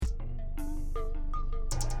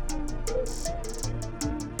What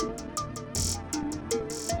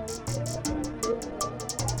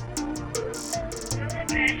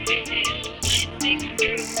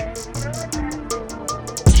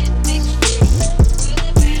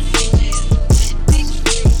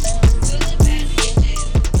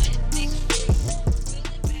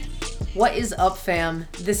is up, fam?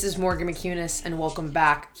 This is Morgan McCunis, and welcome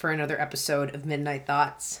back for another episode of Midnight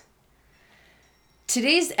Thoughts.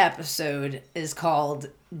 Today's episode is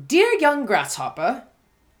called Dear Young Grasshopper,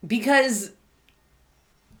 because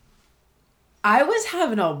I was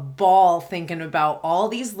having a ball thinking about all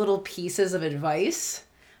these little pieces of advice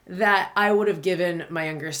that I would have given my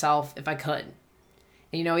younger self if I could.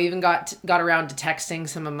 And, even got around to texting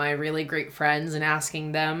some of my really great friends and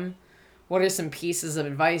asking them, what are some pieces of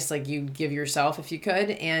advice like you'd give yourself if you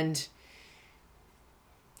could? And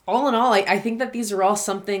all in all, I think that these are all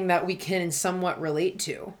something that we can somewhat relate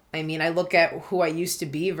to. I mean, I look at who I used to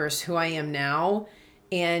be versus who I am now,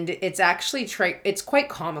 and it's actually it's quite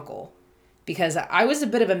comical because I was a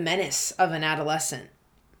bit of a menace of an adolescent.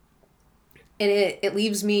 And it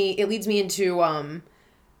leads me into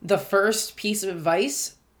the first piece of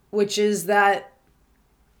advice, which is that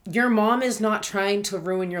your mom is not trying to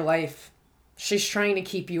ruin your life. She's trying to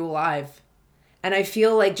keep you alive. And I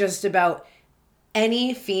feel like just about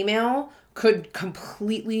any female could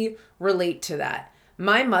completely relate to that.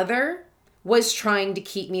 My mother was trying to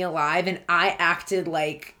keep me alive, and I acted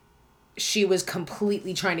like she was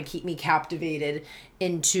completely trying to keep me captivated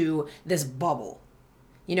into this bubble.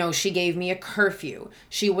 She gave me a curfew.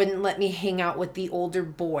 She wouldn't let me hang out with the older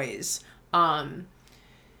boys.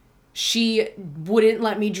 She wouldn't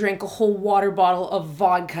let me drink a whole water bottle of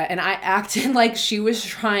vodka, and I acted like she was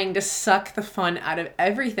trying to suck the fun out of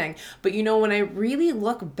everything. But when I really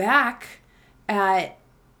look back at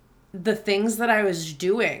the things that I was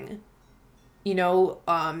doing,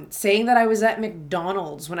 saying that I was at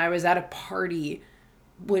McDonald's when I was at a party,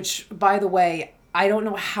 which, by the way, I don't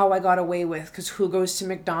know how I got away with, because who goes to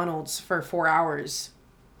McDonald's for 4 hours?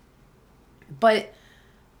 But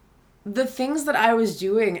the things that I was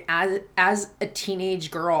doing as a teenage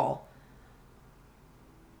girl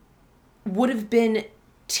would have been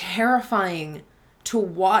terrifying to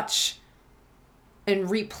watch and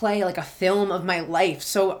replay like a film of my life.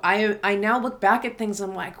 So I now look back at things,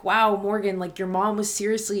 I'm like, wow, Morgan, like your mom was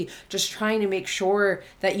seriously just trying to make sure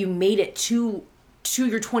that you made it to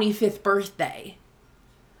your 25th birthday.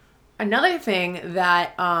 Another thing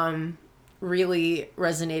that really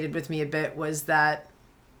resonated with me a bit was that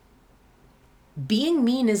being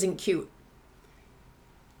mean isn't cute.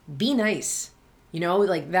 Be nice.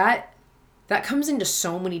 Like that comes into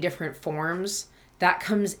so many different forms. That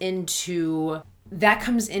comes into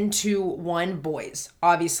boys.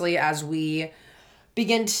 Obviously, as we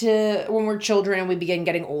when we're children and we begin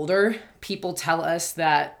getting older, people tell us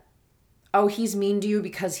that, oh, he's mean to you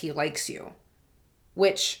because he likes you.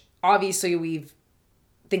 Which obviously we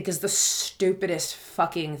think is the stupidest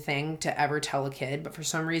fucking thing to ever tell a kid, but for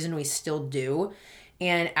some reason we still do.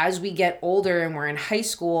 And as we get older and we're in high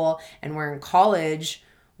school and we're in college,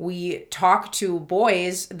 we talk to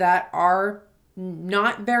boys that are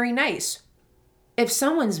not very nice. If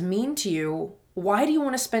someone's mean to you, why do you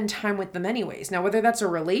want to spend time with them anyways? Now, whether that's a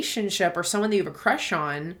relationship or someone that you have a crush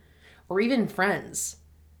on, or even friends,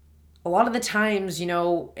 a lot of the times,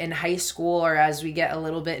 in high school or as we get a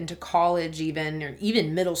little bit into college or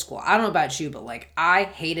even middle school, I don't know about you, but I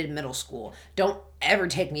hated middle school. Don't ever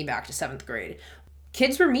take me back to 7th grade.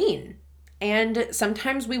 Kids were mean. And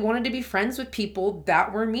sometimes we wanted to be friends with people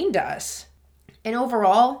that were mean to us. And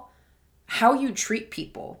overall, how you treat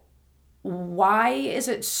people. Why is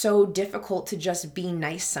it so difficult to just be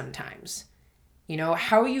nice sometimes?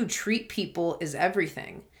 How you treat people is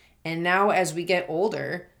everything. And now as we get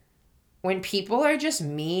older, when people are just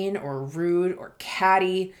mean or rude or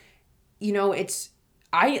catty,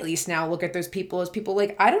 I at least now look at those people as people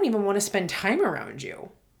like, I don't even want to spend time around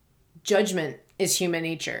you. Judgment is human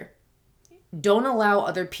nature. Don't allow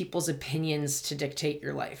other people's opinions to dictate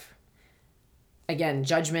your life. Again,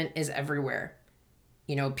 judgment is everywhere.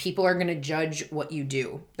 People are going to judge what you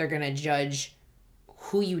do. They're going to judge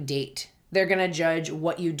who you date. They're going to judge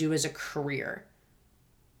what you do as a career.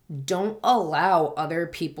 Don't allow other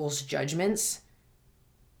people's judgments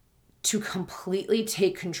to completely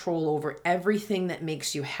take control over everything that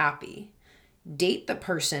makes you happy. Date the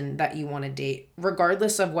person that you want to date,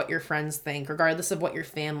 regardless of what your friends think, regardless of what your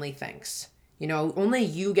family thinks. Only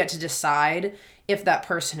you get to decide if that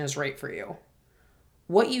person is right for you.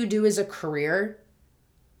 What you do as a career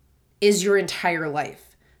is your entire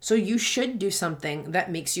life. So you should do something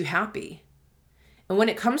that makes you happy. And when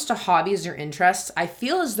it comes to hobbies or interests, I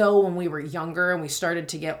feel as though when we were younger and we started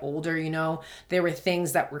to get older, there were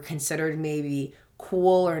things that were considered maybe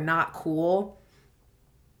cool or not cool.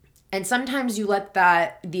 And sometimes you let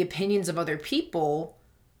the opinions of other people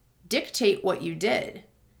dictate what you did.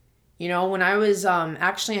 When I was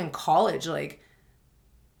actually in college, like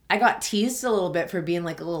I got teased a little bit for being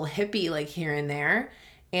like a little hippie, like here and there.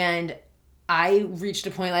 And I reached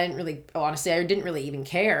a point I didn't really, honestly, I didn't really even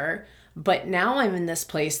care. But now I'm in this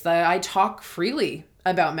place that I talk freely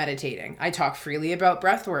about meditating. I talk freely about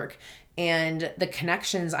breath work and the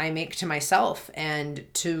connections I make to myself and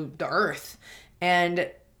to the earth.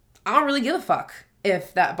 And I don't really give a fuck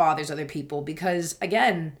if that bothers other people because,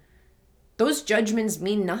 again, those judgments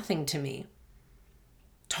mean nothing to me.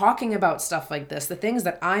 Talking about stuff like this, the things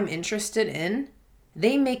that I'm interested in,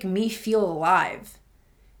 they make me feel alive.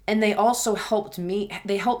 And they also help me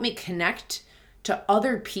connect to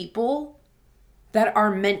other people that are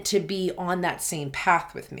meant to be on that same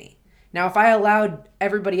path with me. Now, if I allowed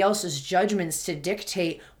everybody else's judgments to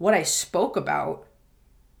dictate what I spoke about,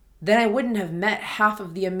 then I wouldn't have met half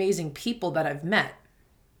of the amazing people that I've met.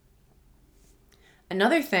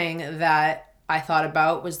 Another thing that I thought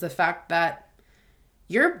about was the fact that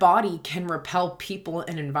your body can repel people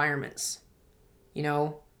and environments.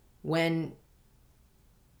 When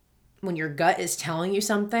your gut is telling you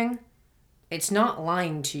something, it's not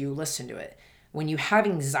lying to you, listen to it. When you have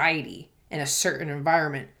anxiety in a certain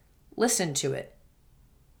environment, listen to it.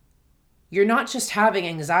 You're not just having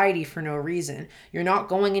anxiety for no reason. You're not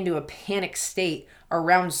going into a panic state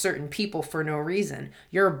around certain people for no reason.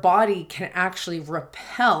 Your body can actually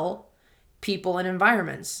repel people and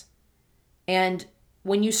environments. And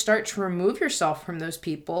when you start to remove yourself from those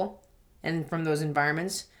people and from those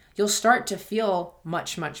environments, you'll start to feel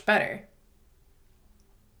much, much better.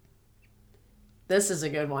 This is a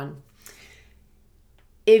good one.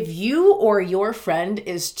 If you or your friend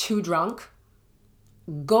is too drunk,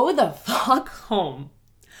 go the fuck home.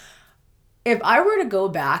 If I were to go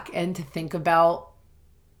back and to think about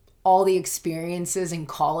all the experiences in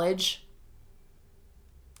college,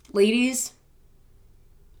 ladies,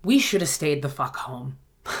 we should have stayed the fuck home.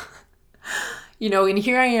 And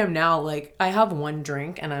here I am now, like I have one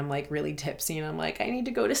drink and I'm like really tipsy and I'm like, I need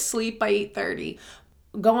to go to sleep by 8:30.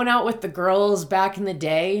 Going out with the girls back in the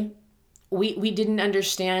day, we didn't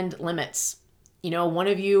understand limits. One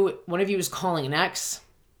of you was calling an ex,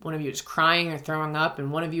 one of you was crying or throwing up,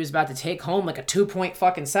 and one of you was about to take home like a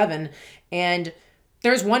 2.7, and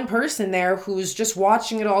there's one person there who's just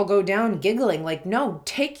watching it all go down, giggling like, no,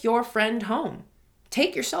 take your friend home.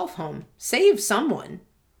 Take yourself home. Save someone.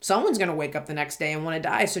 Someone's going to wake up the next day and want to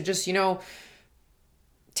die. So just,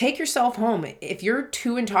 take yourself home. If you're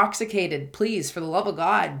too intoxicated, please, for the love of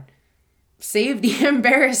God, save the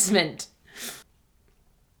embarrassment.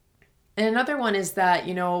 And another one is that,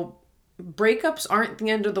 breakups aren't the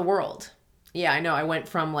end of the world. Yeah, I know I went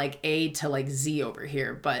from like A to like Z over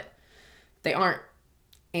here, but they aren't.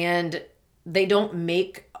 And they don't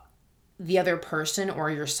make the other person or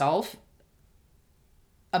yourself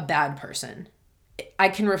a bad person. I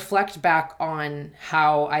can reflect back on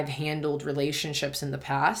how I've handled relationships in the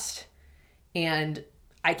past, and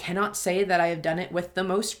I cannot say that I have done it with the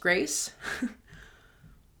most grace.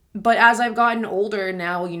 But as I've gotten older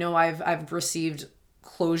now, I've received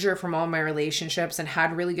closure from all my relationships and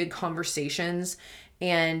had really good conversations,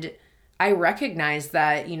 and I recognize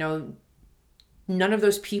that, none of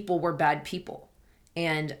those people were bad people,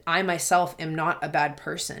 and I myself am not a bad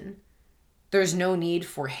person. There's no need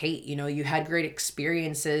for hate. You had great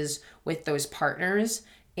experiences with those partners,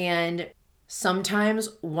 and sometimes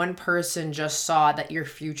one person just saw that your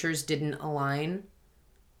futures didn't align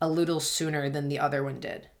a little sooner than the other one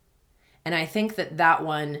did. And I think that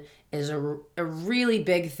one is a really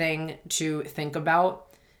big thing to think about,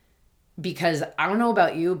 because I don't know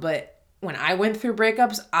about you, but when I went through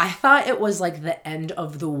breakups, I thought it was like the end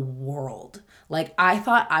of the world. Like I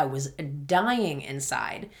thought I was dying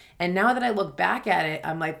inside. And now that I look back at it,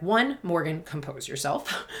 I'm like, one, Morgan, compose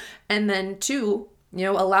yourself. And then two,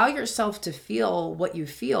 allow yourself to feel what you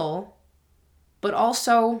feel, but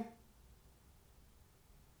also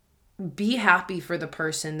be happy for the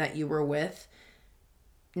person that you were with,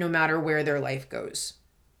 no matter where their life goes.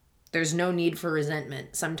 There's no need for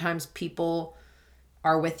resentment. Sometimes people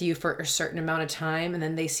are with you for a certain amount of time and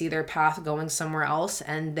then they see their path going somewhere else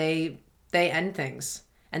and they end things.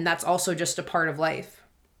 And that's also just a part of life.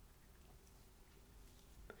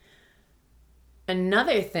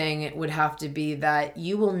 Another thing would have to be that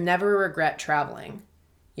you will never regret traveling.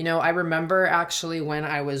 I remember actually when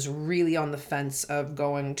I was really on the fence of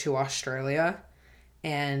going to Australia,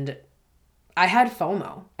 and I had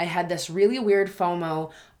FOMO. I had this really weird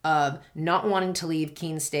FOMO of not wanting to leave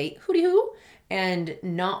Keene State, hooty hoo, and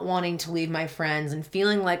not wanting to leave my friends and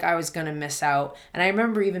feeling like I was going to miss out. And I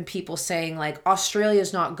remember even people saying, like,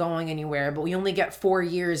 Australia's not going anywhere, but we only get 4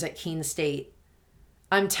 years at Keene State.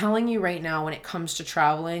 I'm telling you right now, when it comes to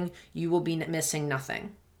traveling, you will be missing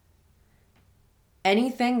nothing.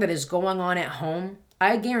 Anything that is going on at home,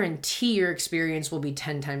 I guarantee your experience will be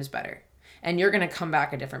 10 times better. And you're going to come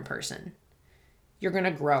back a different person. You're going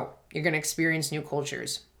to grow. You're going to experience new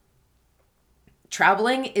cultures.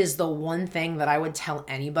 Traveling is the one thing that I would tell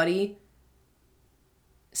anybody.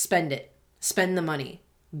 Spend it. Spend the money.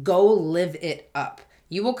 Go live it up.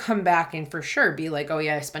 You will come back and for sure be like, oh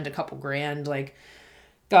yeah, I spent a couple grand. Like,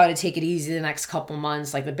 gotta take it easy the next couple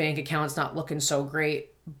months. Like, the bank account's not looking so great.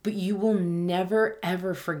 But you will never,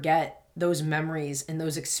 ever forget those memories and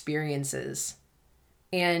those experiences.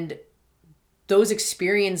 And those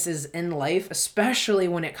experiences in life, especially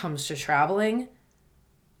when it comes to traveling,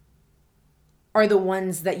 are the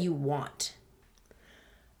ones that you want.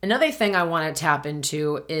 Another thing I want to tap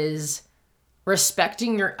into is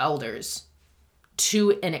respecting your elders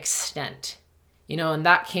to an extent. And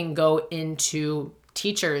that can go into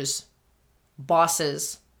teachers,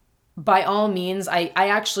 bosses. By all means, I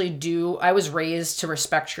actually do. I was raised to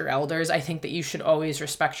respect your elders. I think that you should always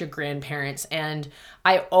respect your grandparents. And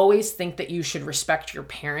I always think that you should respect your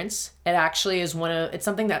parents. It actually is it's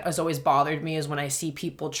something that has always bothered me is when I see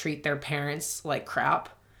people treat their parents like crap.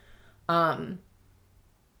 But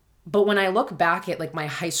when I look back at like my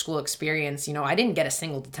high school experience, I didn't get a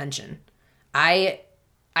single detention. I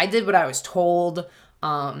did what I was told.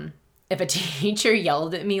 If a teacher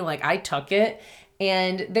yelled at me, like, I took it.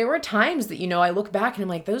 And there were times that, I look back and I'm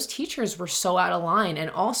like, those teachers were so out of line.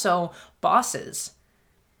 And also bosses.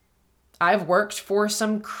 I've worked for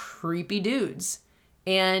some creepy dudes.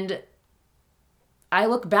 And I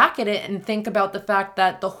look back at it and think about the fact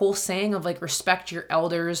that the whole saying of like, respect your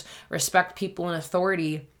elders, respect people in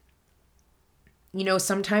authority,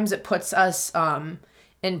 sometimes it puts us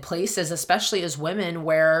in places, especially as women,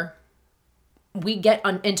 where we get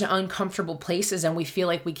into uncomfortable places and we feel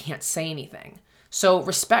like we can't say anything. So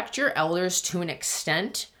respect your elders to an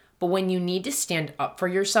extent, but when you need to stand up for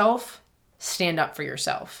yourself, stand up for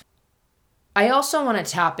yourself. I also want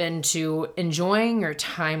to tap into enjoying your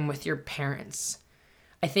time with your parents.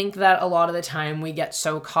 I think that a lot of the time we get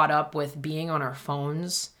so caught up with being on our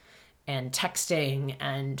phones and texting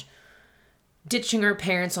and ditching our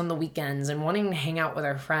parents on the weekends and wanting to hang out with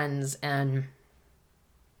our friends, and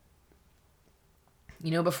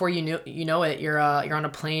before you know it, you're on a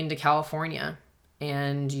plane to California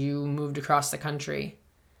and you moved across the country,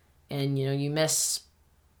 and you miss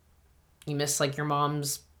like your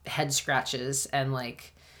mom's head scratches and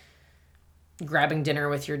like grabbing dinner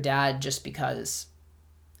with your dad just because.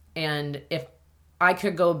 And if I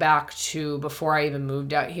could go back to before I even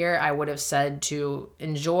moved out here, I would have said to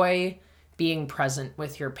enjoy being present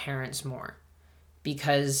with your parents more,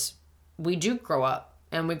 because we do grow up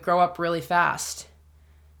and we grow up really fast.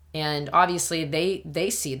 And obviously they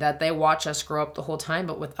see that, they watch us grow up the whole time,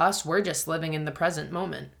 but with us, we're just living in the present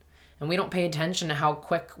moment. And we don't pay attention to how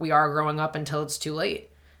quick we are growing up until it's too late.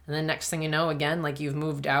 And then next thing you know, again, like, you've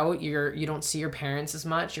moved out, you don't see your parents as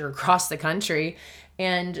much, you're across the country,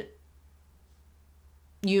 and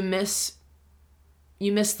you miss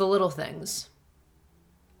the little things.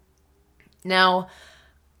 Now,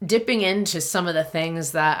 dipping into some of the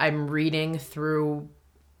things that I'm reading through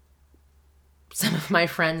some of my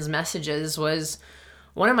friends' messages, was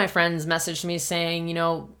one of my friends messaged me saying,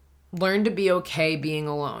 learn to be okay being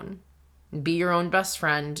alone. Be your own best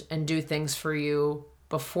friend and do things for you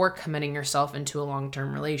before committing yourself into a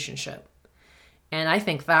long-term relationship. And I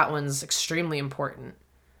think that one's extremely important.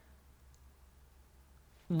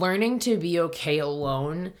 Learning to be okay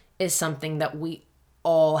alone is something that we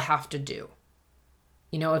all have to do.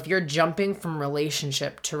 If you're jumping from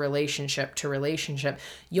relationship to relationship to relationship,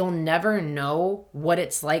 you'll never know what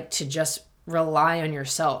it's like to just rely on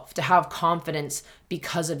yourself, to have confidence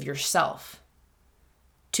because of yourself,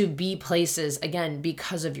 to be places, again,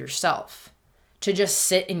 because of yourself, to just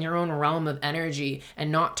sit in your own realm of energy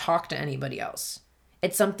and not talk to anybody else.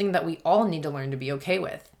 It's something that we all need to learn to be okay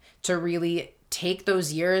with, to really take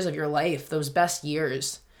those years of your life, those best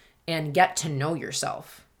years, and get to know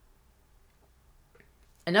yourself.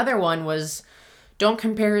 Another one was, don't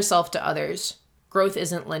compare yourself to others. Growth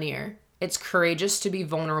isn't linear. It's courageous to be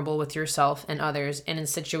vulnerable with yourself and others, and in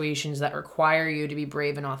situations that require you to be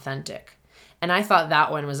brave and authentic. And I thought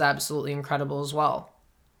that one was absolutely incredible as well.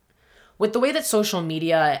 With the way that social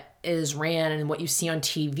media is ran and what you see on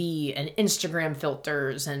TV and Instagram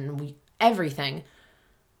filters and everything,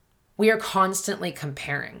 we are constantly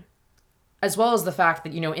comparing. As well as the fact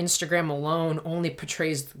that, Instagram alone only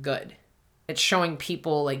portrays the good. It's showing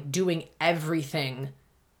people like doing everything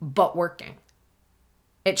but working.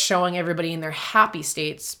 It's showing everybody in their happy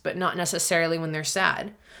states, but not necessarily when they're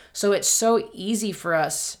sad. So it's so easy for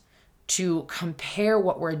us to compare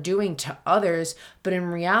what we're doing to others, but in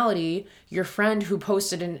reality, your friend who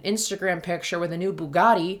posted an Instagram picture with a new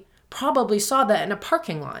Bugatti probably saw that in a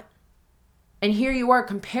parking lot. And here you are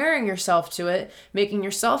comparing yourself to it, making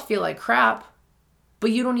yourself feel like crap,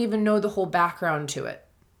 but you don't even know the whole background to it.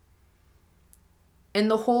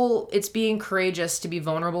 And it's being courageous to be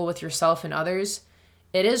vulnerable with yourself and others,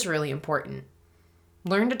 it is really important.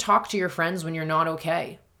 Learn to talk to your friends when you're not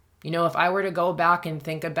okay. If I were to go back and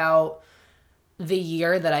think about the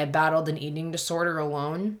year that I battled an eating disorder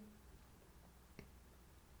alone,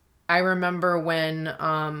 I remember when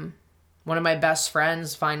one of my best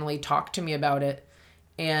friends finally talked to me about it,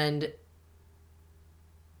 and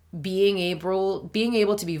being able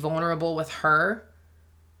to be vulnerable with her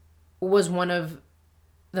was one of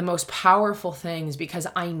the most powerful things because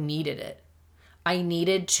I needed it. I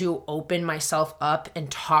needed to open myself up and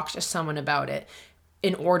talk to someone about it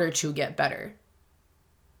in order to get better.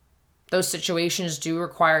 Those situations do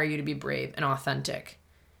require you to be brave and authentic.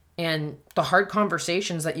 And the hard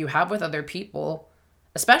conversations that you have with other people,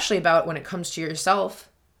 especially about when it comes to yourself,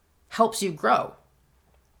 helps you grow.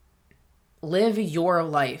 Live your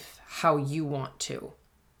life how you want to.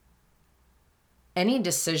 Any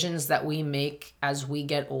decisions that we make as we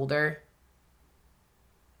get older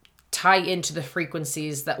tie into the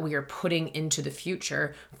frequencies that we are putting into the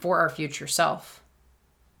future for our future self.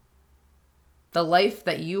 The life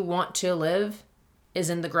that you want to live is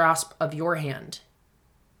in the grasp of your hand.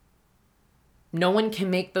 No one can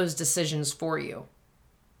make those decisions for you.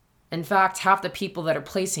 In fact, half the people that are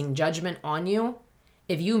placing judgment on you,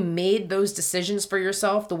 if you made those decisions for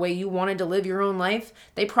yourself the way you wanted to live your own life,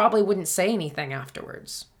 they probably wouldn't say anything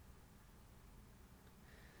afterwards.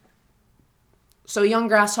 So, young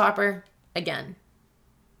grasshopper, again,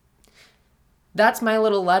 that's my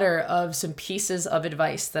little letter of some pieces of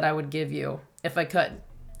advice that I would give you if I could.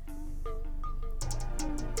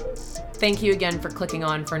 Thank you again for clicking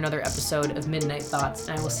on for another episode of Midnight Thoughts,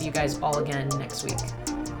 and I will see you guys all again next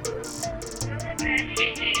week.